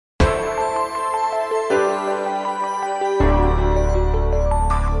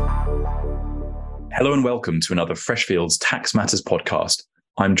Hello and welcome to another Freshfields Tax Matters podcast.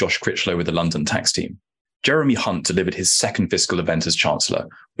 I'm Josh Critchlow with the London Tax Team. Jeremy Hunt delivered his second fiscal event as Chancellor,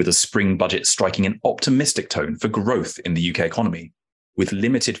 with a spring budget striking an optimistic tone for growth in the UK economy. With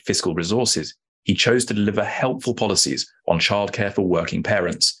limited fiscal resources, he chose to deliver helpful policies on childcare for working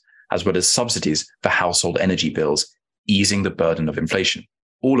parents, as well as subsidies for household energy bills, easing the burden of inflation.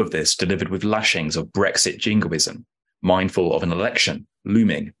 All of this delivered with lashings of Brexit jingoism, mindful of an election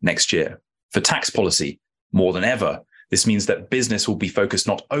looming next year. For tax policy, more than ever, this means that business will be focused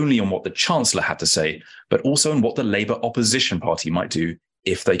not only on what the Chancellor had to say, but also on what the Labour opposition party might do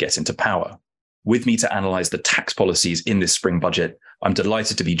if they get into power. With me to analyse the tax policies in this spring budget, I'm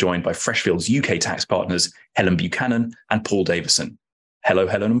delighted to be joined by Freshfields UK tax partners Helen Buchanan and Paul Davison. Hello,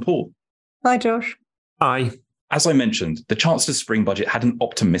 Helen and Paul. Hi, Josh. Hi. As I mentioned, the Chancellor's spring budget had an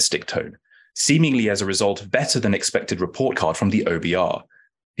optimistic tone, seemingly as a result of better than expected report card from the OBR.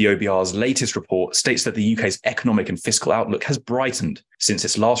 The OBR's latest report states that the UK's economic and fiscal outlook has brightened since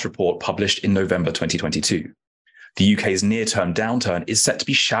its last report published in November 2022. The UK's near-term downturn is set to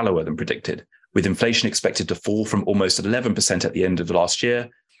be shallower than predicted, with inflation expected to fall from almost 11% at the end of the last year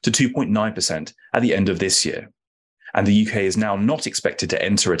to 2.9% at the end of this year. And the UK is now not expected to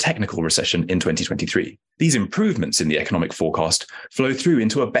enter a technical recession in 2023. These improvements in the economic forecast flow through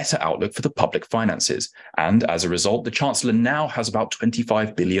into a better outlook for the public finances. And as a result, the Chancellor now has about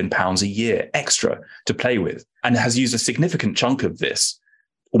 £25 billion a year extra to play with, and has used a significant chunk of this,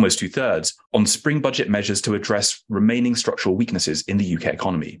 almost 2/3, on spring budget measures to address remaining structural weaknesses in the UK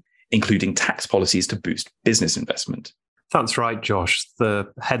economy, including tax policies to boost business investment. That's right, Josh. The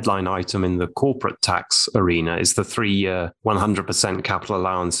headline item in the corporate tax arena is the 3-year 100% capital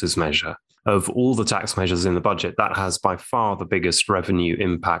allowances measure. Of all the tax measures in the budget, that has by far the biggest revenue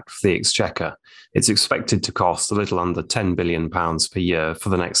impact for the Exchequer. It's expected to cost a little under £10 billion per year for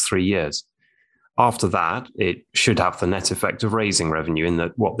the next 3 years. After that, it should have the net effect of raising revenue, in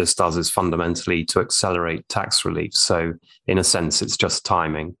that what this does is fundamentally to accelerate tax relief. So in a sense, it's just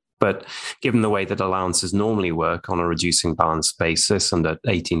timing. But given the way that allowances normally work on a reducing balance basis and at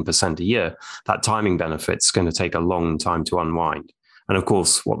 18% a year, that timing benefit's going to take a long time to unwind. And of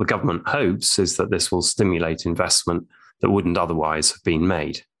course, what the government hopes is that this will stimulate investment that wouldn't otherwise have been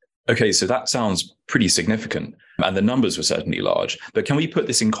made. Okay, so that sounds pretty significant, and the numbers were certainly large. But can we put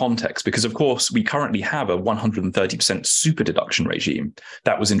this in context? Because, of course, we currently have a 130% super deduction regime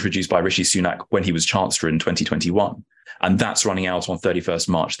that was introduced by Rishi Sunak when he was Chancellor in 2021. And that's running out on 31st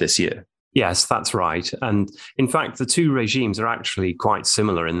March this year. Yes, that's right. And in fact, the two regimes are actually quite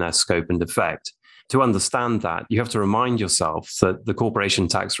similar in their scope and effect. To understand that, you have to remind yourself that the corporation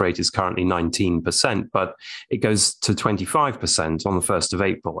tax rate is currently 19%, but it goes to 25% on the 1st of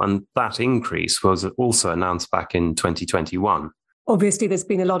April. And that increase was also announced back in 2021. Obviously, there's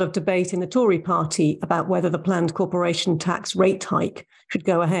been a lot of debate in the Tory party about whether the planned corporation tax rate hike should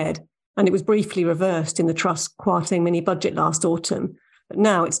go ahead. And it was briefly reversed in the Trust's Kwarteng mini-budget last autumn. But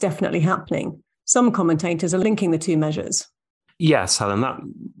now it's definitely happening. Some commentators are linking the two measures. Yes, Helen, that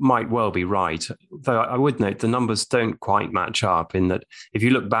might well be right. Though I would note the numbers don't quite match up, in that if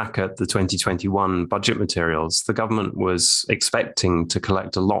you look back at the 2021 budget materials, the government was expecting to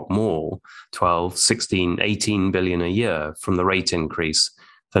collect a lot more, 12, 16, 18 billion a year from the rate increase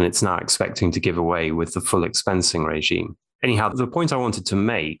than it's now expecting to give away with the full expensing regime. Anyhow, the point I wanted to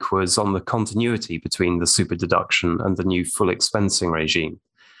make was on the continuity between the super deduction and the new full expensing regime.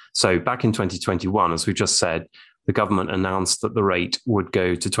 So back in 2021, as we just said, the government announced that the rate would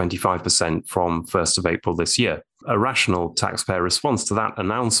go to 25% from 1st of April this year. A rational taxpayer response to that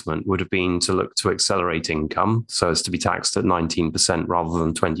announcement would have been to look to accelerate income so as to be taxed at 19% rather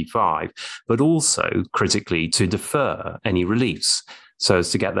than 25%, but also critically to defer any reliefs so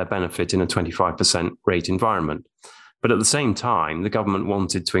as to get their benefit in a 25% rate environment. But at the same time, the government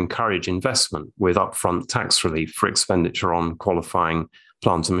wanted to encourage investment with upfront tax relief for expenditure on qualifying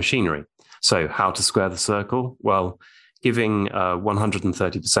plant and machinery. So how to square the circle? Well, giving a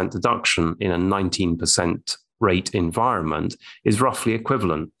 130% deduction in a 19% rate environment is roughly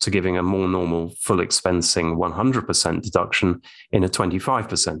equivalent to giving a more normal full expensing 100% deduction in a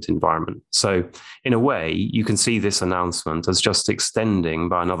 25% environment. So in a way, you can see this announcement as just extending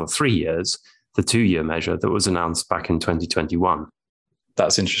by another 3 years the 2-year measure that was announced back in 2021.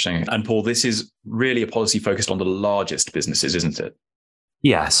 That's interesting. And Paul, this is really a policy focused on the largest businesses, isn't it?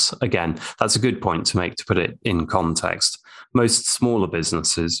 Yes, again, that's a good point to make to put it in context. Most smaller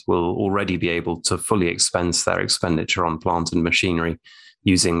businesses will already be able to fully expense their expenditure on plant and machinery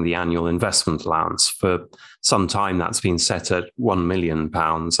using the annual investment allowance. For some time, that's been set at £1 million,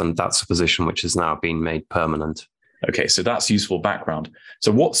 and that's a position which has now been made permanent. Okay, so that's useful background.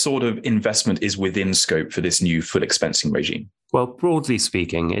 So what sort of investment is within scope for this new full expensing regime? Well, broadly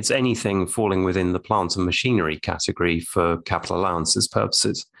speaking, it's anything falling within the plant and machinery category for capital allowances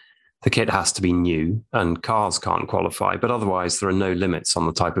purposes. The kit has to be new and cars can't qualify, but otherwise there are no limits on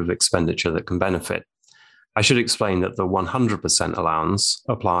the type of expenditure that can benefit. I should explain that the 100% allowance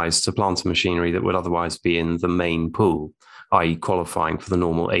applies to plant and machinery that would otherwise be in the main pool, i.e. qualifying for the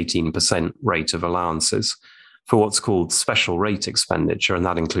normal 18% rate of allowances. For what's called special rate expenditure, and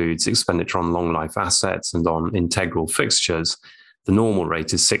that includes expenditure on long life assets and on integral fixtures, the normal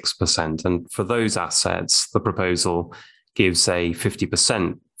rate is 6%. And for those assets, the proposal gives a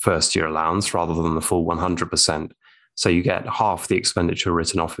 50% first year allowance rather than the full 100%. So you get half the expenditure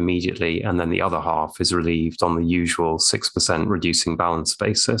written off immediately, and then the other half is relieved on the usual 6% reducing balance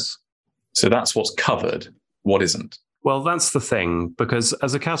basis. So that's what's covered. What isn't? Well, that's the thing, because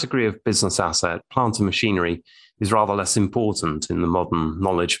as a category of business asset, plant and machinery is rather less important in the modern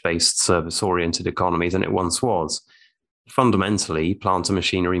knowledge-based service-oriented economy than it once was. Fundamentally, plant and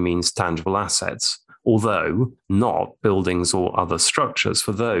machinery means tangible assets, although not buildings or other structures.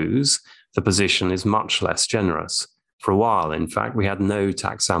 For those, the position is much less generous. For a while, in fact, we had no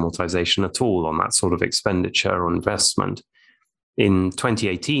tax amortization at all on that sort of expenditure or investment. In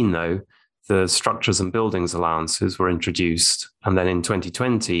 2018, though, the structures and buildings allowances were introduced, and then in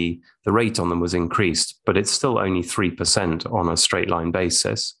 2020, the rate on them was increased, but it's still only 3% on a straight line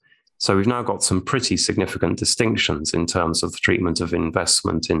basis. So we've now got some pretty significant distinctions in terms of the treatment of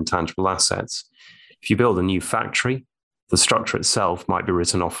investment in tangible assets. If you build a new factory, the structure itself might be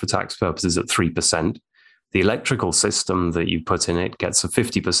written off for tax purposes at 3%. The electrical system that you put in it gets a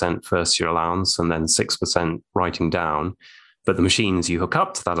 50% first year allowance and then 6% writing down. But the machines you hook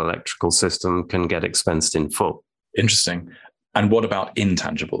up to that electrical system can get expensed in full. Interesting. And what about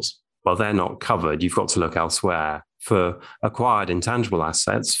intangibles? Well, they're not covered. You've got to look elsewhere. For acquired intangible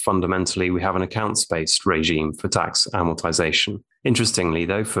assets, fundamentally, we have an accounts-based regime for tax amortization. Interestingly,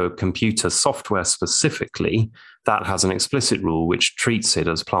 though, for computer software specifically, that has an explicit rule which treats it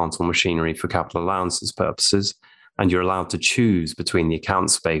as plant or machinery for capital allowances purposes, and you're allowed to choose between the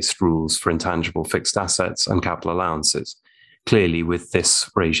accounts-based rules for intangible fixed assets and capital allowances. Clearly, with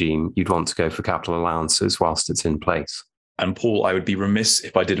this regime, you'd want to go for capital allowances whilst it's in place. And Paul, I would be remiss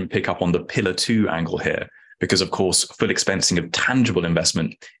if I didn't pick up on the Pillar 2 angle here, because, of course, full expensing of tangible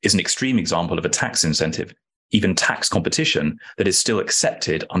investment is an extreme example of a tax incentive, even tax competition, that is still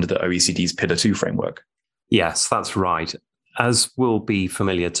accepted under the OECD's Pillar 2 framework. Yes, that's right. As will be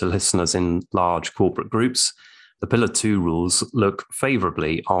familiar to listeners in large corporate groups, the Pillar 2 rules look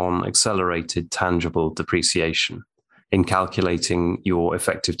favourably on accelerated tangible depreciation. In calculating your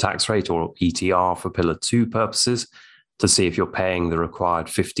effective tax rate, or ETR for Pillar 2 purposes, to see if you're paying the required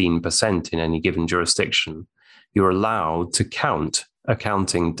 15% in any given jurisdiction, you're allowed to count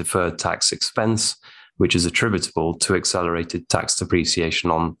accounting deferred tax expense, which is attributable to accelerated tax depreciation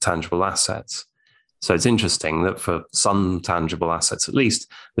on tangible assets. So it's interesting that for some tangible assets at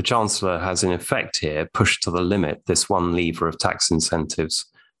least, the Chancellor has in effect here pushed to the limit this one lever of tax incentives,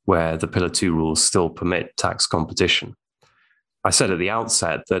 where the Pillar 2 rules still permit tax competition. I said at the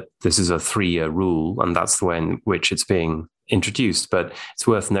outset that this is a 3-year rule, and that's the way in which it's being introduced. But it's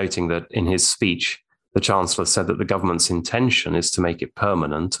worth noting that in his speech, the Chancellor said that the government's intention is to make it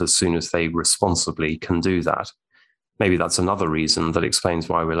permanent as soon as they responsibly can do that. Maybe that's another reason that explains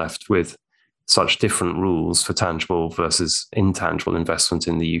why we're left with such different rules for tangible versus intangible investment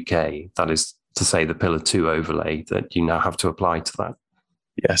in the UK. That is to say, the Pillar 2 overlay that you now have to apply to that.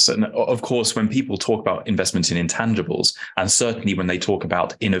 Yes. And of course, when people talk about investment in intangibles, and certainly when they talk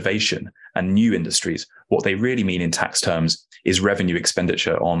about innovation and new industries, what they really mean in tax terms is revenue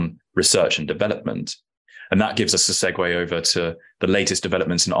expenditure on research and development. And that gives us a segue over to the latest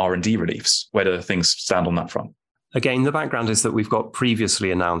developments in R&D reliefs. Where do things stand on that front? Again, the background is that we've got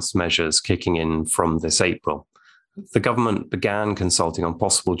previously announced measures kicking in from this April. The government began consulting on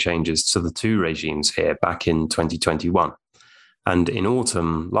possible changes to the 2 regimes here back in 2021. And in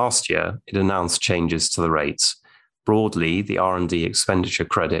autumn last year, it announced changes to the rates. Broadly, the R&D expenditure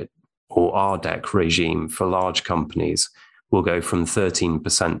credit, or RDEC regime for large companies, will go from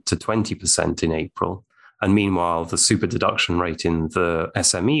 13% to 20% in April. And meanwhile, the super deduction rate in the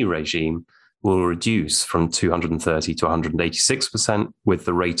SME regime will reduce from 230 to 186%, with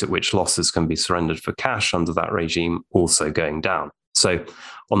the rate at which losses can be surrendered for cash under that regime also going down. So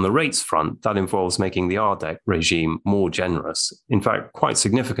on the rates front, that involves making the RDEC regime more generous, in fact, quite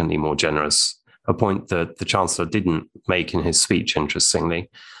significantly more generous, a point that the Chancellor didn't make in his speech, interestingly.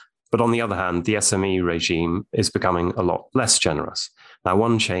 But on the other hand, the SME regime is becoming a lot less generous. Now,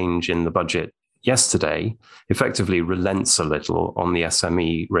 one change in the budget yesterday effectively relents a little on the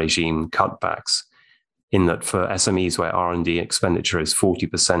SME regime cutbacks, in that for SMEs where R&D expenditure is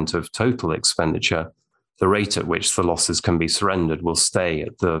 40% of total expenditure, the rate at which the losses can be surrendered will stay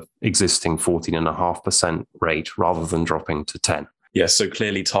at the existing 14.5% rate rather than dropping to 10%. Yes, so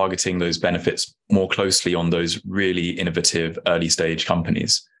clearly targeting those benefits more closely on those really innovative early stage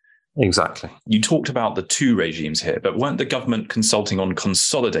companies. Exactly. You talked about the two regimes here, but weren't the government consulting on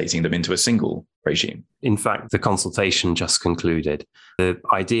consolidating them into a single regime? In fact, the consultation just concluded. The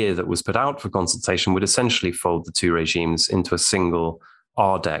idea that was put out for consultation would essentially fold the two regimes into a single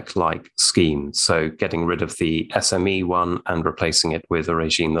RDEC-like scheme, so getting rid of the SME one and replacing it with a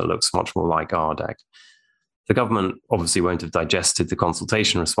regime that looks much more like RDEC. The government obviously won't have digested the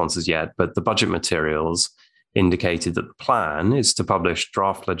consultation responses yet, but the budget materials indicated that the plan is to publish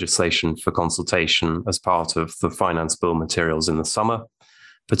draft legislation for consultation as part of the finance bill materials in the summer,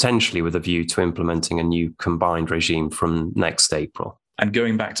 potentially with a view to implementing a new combined regime from next April. And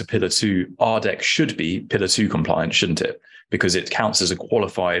going back to Pillar 2, RDEC should be Pillar 2 compliant, shouldn't it? Because it counts as a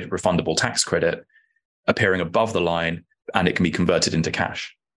qualified refundable tax credit appearing above the line, and it can be converted into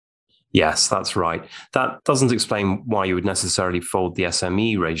cash. Yes, that's right. That doesn't explain why you would necessarily fold the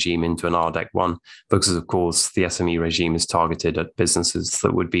SME regime into an RDEC one, because, of course, the SME regime is targeted at businesses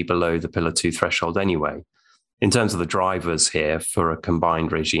that would be below the Pillar 2 threshold anyway. In terms of the drivers here for a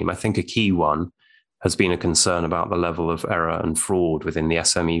combined regime, I think a key one has been a concern about the level of error and fraud within the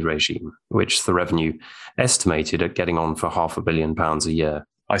SME regime, which the revenue estimated at getting on for £500 million a year.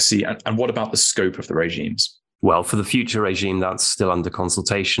 I see. And what about the scope of the regimes? Well, for the future regime, that's still under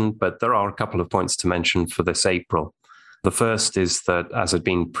consultation, but there are a couple of points to mention for this April. The first is that, as had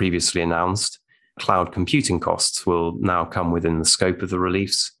been previously announced, cloud computing costs will now come within the scope of the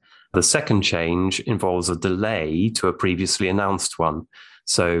reliefs. The second change involves a delay to a previously announced one.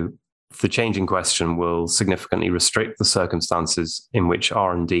 So the change in question will significantly restrict the circumstances in which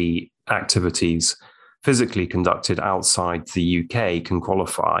R&D activities physically conducted outside the UK can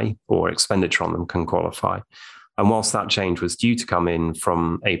qualify, or expenditure on them can qualify. And whilst that change was due to come in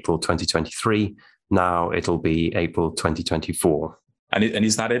from April 2023, now it'll be April 2024. And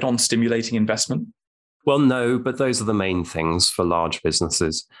is that it on stimulating investment? Well, no, but those are the main things for large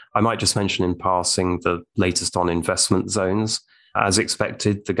businesses. I might just mention in passing the latest on investment zones. As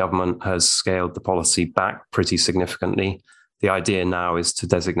expected, the government has scaled the policy back pretty significantly. The idea now is to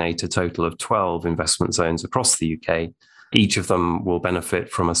designate a total of 12 investment zones across the UK. Each of them will benefit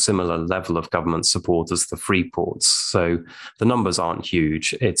from a similar level of government support as the free ports. So the numbers aren't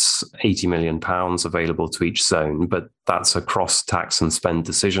huge. It's £80 million available to each zone, but that's across tax and spend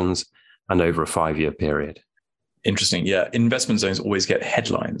decisions and over a 5-year period. Interesting. Yeah, investment zones always get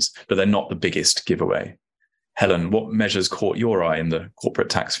headlines, but they're not the biggest giveaway. Helen, what measures caught your eye in the corporate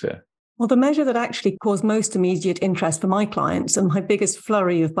tax sphere? Well, the measure that actually caused most immediate interest for my clients and my biggest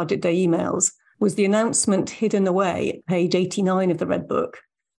flurry of budget day emails was the announcement hidden away at page 89 of the Red Book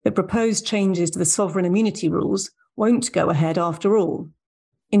that proposed changes to the sovereign immunity rules won't go ahead after all.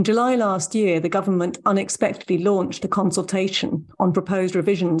 In July last year, the government unexpectedly launched a consultation on proposed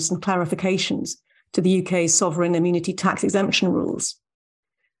revisions and clarifications to the UK's sovereign immunity tax exemption rules.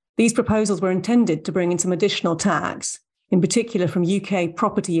 These proposals were intended to bring in some additional tax, in particular from UK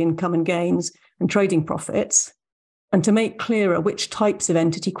property income and gains and trading profits, and to make clearer which types of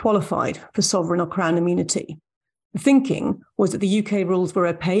entity qualified for sovereign or crown immunity. The thinking was that the UK rules were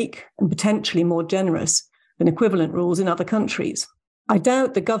opaque and potentially more generous than equivalent rules in other countries. I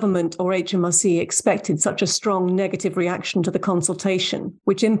doubt the government or HMRC expected such a strong negative reaction to the consultation,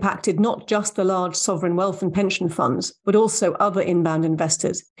 which impacted not just the large sovereign wealth and pension funds, but also other inbound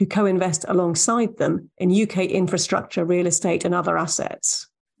investors who co-invest alongside them in UK infrastructure, real estate, and other assets.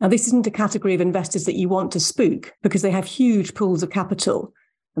 Now, this isn't a category of investors that you want to spook because they have huge pools of capital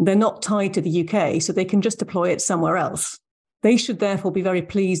and they're not tied to the UK, so they can just deploy it somewhere else. They should therefore be very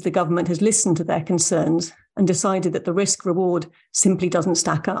pleased the government has listened to their concerns and decided that the risk-reward simply doesn't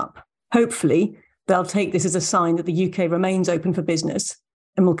stack up. Hopefully, they'll take this as a sign that the UK remains open for business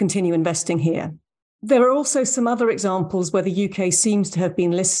and will continue investing here. There are also some other examples where the UK seems to have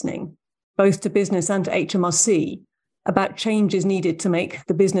been listening, both to business and to HMRC, about changes needed to make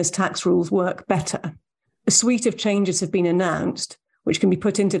the business tax rules work better. A suite of changes have been announced, which can be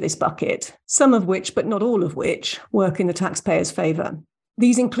put into this bucket, some of which, but not all of which, work in the taxpayer's favour.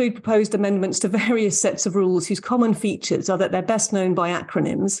 These include proposed amendments to various sets of rules whose common features are that they're best known by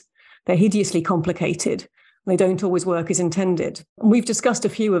acronyms, they're hideously complicated, and they don't always work as intended. And we've discussed a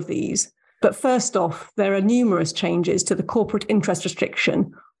few of these, but first off, there are numerous changes to the corporate interest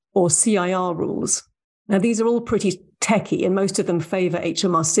restriction, or CIR rules. Now, these are all pretty techy, and most of them favour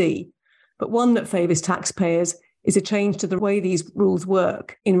HMRC, but one that favours taxpayers is a change to the way these rules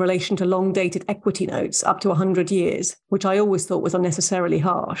work in relation to long-dated equity notes up to 100 years, which I always thought was unnecessarily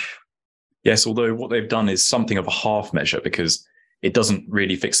harsh. Yes, although what they've done is something of a half measure because it doesn't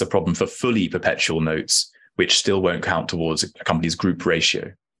really fix the problem for fully perpetual notes, which still won't count towards a company's group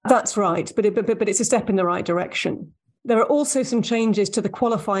ratio. That's right, but it's a step in the right direction. There are also some changes to the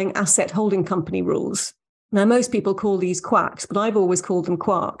qualifying asset holding company rules. Now, most people call these quacks, but I've always called them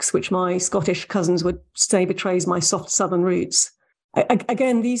quarks, which my Scottish cousins would say betrays my soft southern roots.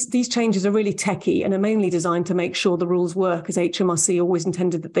 Again, these changes are really techie and are mainly designed to make sure the rules work as HMRC always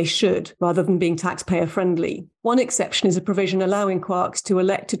intended that they should, rather than being taxpayer friendly. One exception is a provision allowing quarks to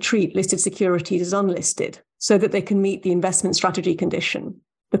elect to treat listed securities as unlisted so that they can meet the investment strategy condition.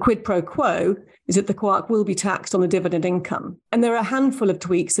 The quid pro quo is that the quark will be taxed on the dividend income. And there are a handful of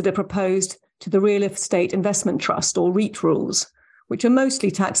tweaks that are proposed to the Real Estate Investment Trust, or REIT rules, which are mostly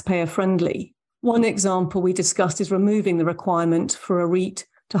taxpayer friendly. One example we discussed is removing the requirement for a REIT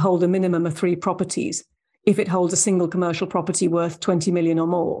to hold a minimum of 3 properties if it holds a single commercial property worth 20 million or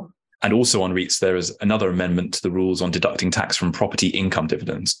more. And also on REITs, there is another amendment to the rules on deducting tax from property income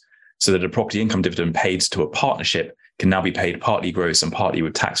dividends, so that a property income dividend paid to a partnership can now be paid partly gross and partly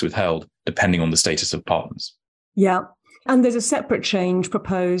with tax withheld, depending on the status of partners. Yeah. And there's a separate change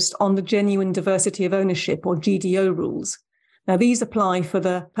proposed on the genuine diversity of ownership, or GDO rules. Now, these apply for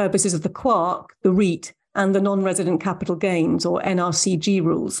the purposes of the quark, the REIT, and the non-resident capital gains, or NRCG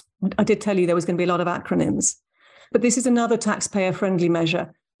rules. I did tell you there was going to be a lot of acronyms. But this is another taxpayer-friendly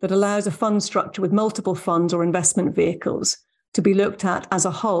measure that allows a fund structure with multiple funds or investment vehicles to be looked at as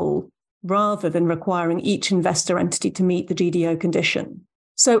a whole, rather than requiring each investor entity to meet the GDO condition.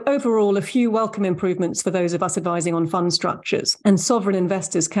 So overall, a few welcome improvements for those of us advising on fund structures, and sovereign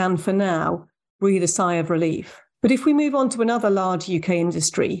investors can, for now, breathe a sigh of relief. But if we move on to another large UK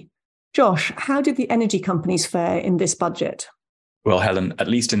industry, Josh, how did the energy companies fare in this budget? Well, Helen, at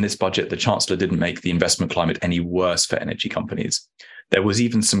least in this budget, the Chancellor didn't make the investment climate any worse for energy companies. There was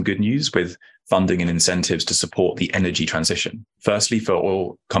even some good news with funding and incentives to support the energy transition. Firstly, for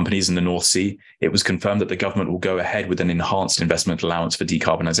oil companies in the North Sea, it was confirmed that the government will go ahead with an enhanced investment allowance for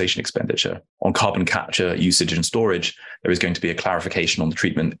decarbonisation expenditure. On carbon capture, usage and storage, there is going to be a clarification on the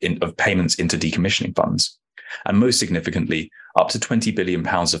treatment of payments into decommissioning funds. And most significantly, up to £20 billion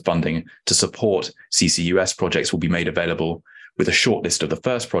of funding to support CCUS projects will be made available, with a shortlist of the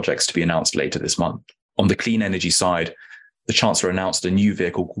first projects to be announced later this month. On the clean energy side, the Chancellor announced a new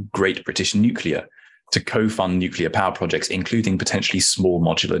vehicle called Great British Nuclear to co-fund nuclear power projects, including potentially small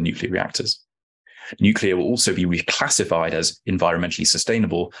modular nuclear reactors. Nuclear will also be reclassified as environmentally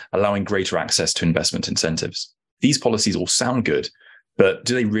sustainable, allowing greater access to investment incentives. These policies all sound good, but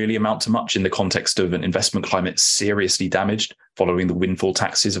do they really amount to much in the context of an investment climate seriously damaged following the windfall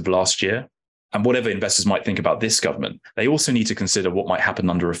taxes of last year? And whatever investors might think about this government, they also need to consider what might happen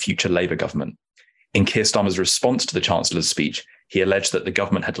under a future Labour government. In Keir Starmer's response to the Chancellor's speech, he alleged that the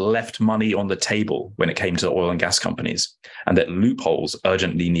government had left money on the table when it came to oil and gas companies, and that loopholes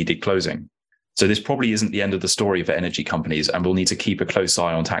urgently needed closing. So this probably isn't the end of the story for energy companies, and we'll need to keep a close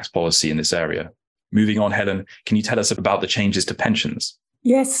eye on tax policy in this area. Moving on, Helen, can you tell us about the changes to pensions?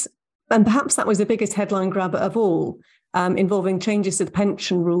 Yes, and perhaps that was the biggest headline grabber of all, involving changes to the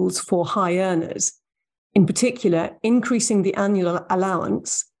pension rules for high earners. In particular, increasing the annual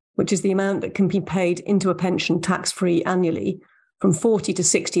allowance, which is the amount that can be paid into a pension tax-free annually, from 40 to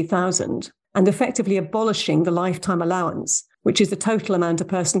 60,000, and effectively abolishing the lifetime allowance, which is the total amount a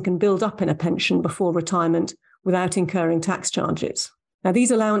person can build up in a pension before retirement without incurring tax charges. Now,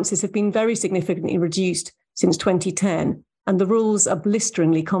 these allowances have been very significantly reduced since 2010, and the rules are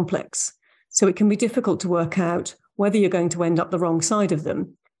blisteringly complex. So it can be difficult to work out whether you're going to end up the wrong side of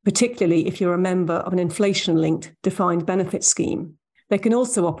them, particularly if you're a member of an inflation-linked defined benefit scheme. They can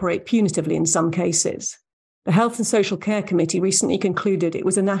also operate punitively in some cases. The Health and Social Care Committee recently concluded it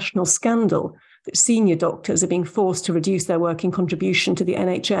was a national scandal that senior doctors are being forced to reduce their working contribution to the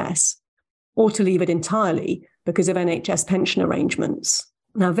NHS, or to leave it entirely because of NHS pension arrangements.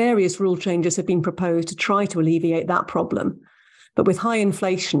 Now, various rule changes have been proposed to try to alleviate that problem, but with high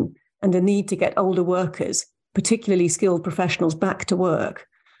inflation and a need to get older workers, particularly skilled professionals, back to work,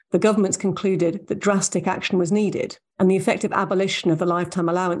 the government's concluded that drastic action was needed, and the effective abolition of the lifetime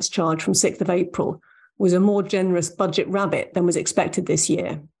allowance charge from 6th of April was a more generous budget rabbit than was expected this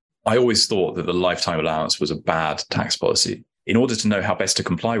year. I always thought that the lifetime allowance was a bad tax policy. In order to know how best to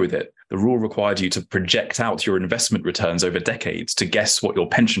comply with it, the rule required you to project out your investment returns over decades to guess what your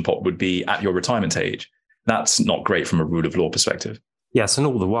pension pot would be at your retirement age. That's not great from a rule of law perspective. Yes, and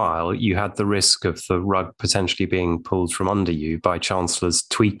all the while, you had the risk of the rug potentially being pulled from under you by chancellors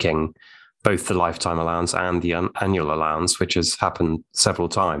tweaking both the lifetime allowance and the annual allowance, which has happened several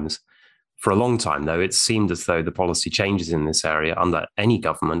times. For a long time, though, it seemed as though the policy changes in this area under any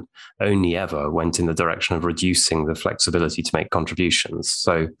government only ever went in the direction of reducing the flexibility to make contributions.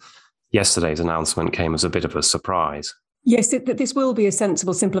 So yesterday's announcement came as a bit of a surprise. Yes, this will be a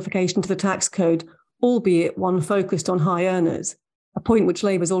sensible simplification to the tax code, albeit one focused on high earners, a point which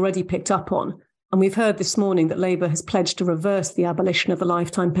Labour's already picked up on. And we've heard this morning that Labour has pledged to reverse the abolition of the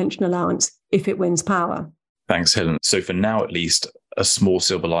lifetime pension allowance if it wins power. Thanks, Helen. So for now, at least, a small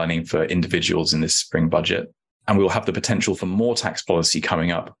silver lining for individuals in this spring budget. And we'll have the potential for more tax policy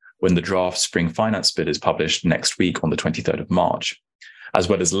coming up when the draft spring finance bill is published next week on the 23rd of March, as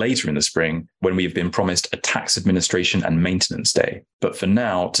well as later in the spring when we have been promised a tax administration and maintenance day. But for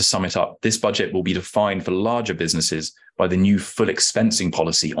now, to sum it up, this budget will be defined for larger businesses by the new full expensing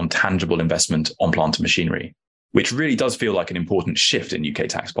policy on tangible investment on plant and machinery, which really does feel like an important shift in UK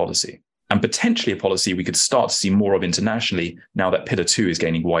tax policy, and potentially a policy we could start to see more of internationally now that Pillar 2 is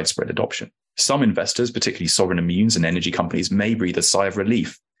gaining widespread adoption. Some investors, particularly sovereign immunes and energy companies, may breathe a sigh of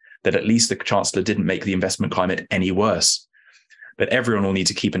relief that at least the Chancellor didn't make the investment climate any worse. But everyone will need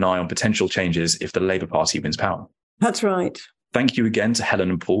to keep an eye on potential changes if the Labour Party wins power. That's right. Thank you again to Helen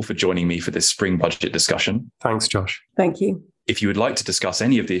and Paul for joining me for this spring budget discussion. Thanks, Josh. Thank you. If you would like to discuss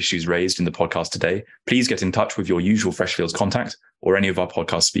any of the issues raised in the podcast today, please get in touch with your usual Freshfields contact or any of our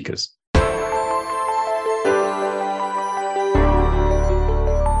podcast speakers.